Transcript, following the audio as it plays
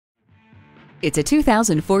It's a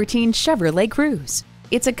 2014 Chevrolet Cruze.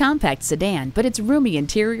 It's a compact sedan, but its roomy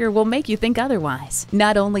interior will make you think otherwise.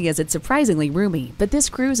 Not only is it surprisingly roomy, but this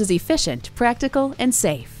Cruze is efficient, practical, and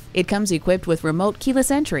safe. It comes equipped with remote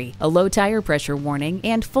keyless entry, a low tire pressure warning,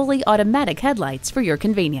 and fully automatic headlights for your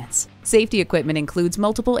convenience. Safety equipment includes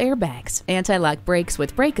multiple airbags, anti-lock brakes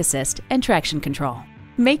with brake assist, and traction control.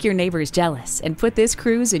 Make your neighbors jealous and put this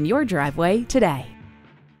Cruze in your driveway today.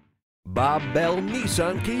 Bob Bell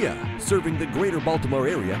Nissan Kia, serving the greater Baltimore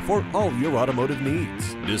area for all your automotive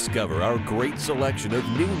needs. Discover our great selection of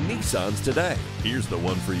new Nissans today. Here's the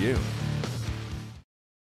one for you.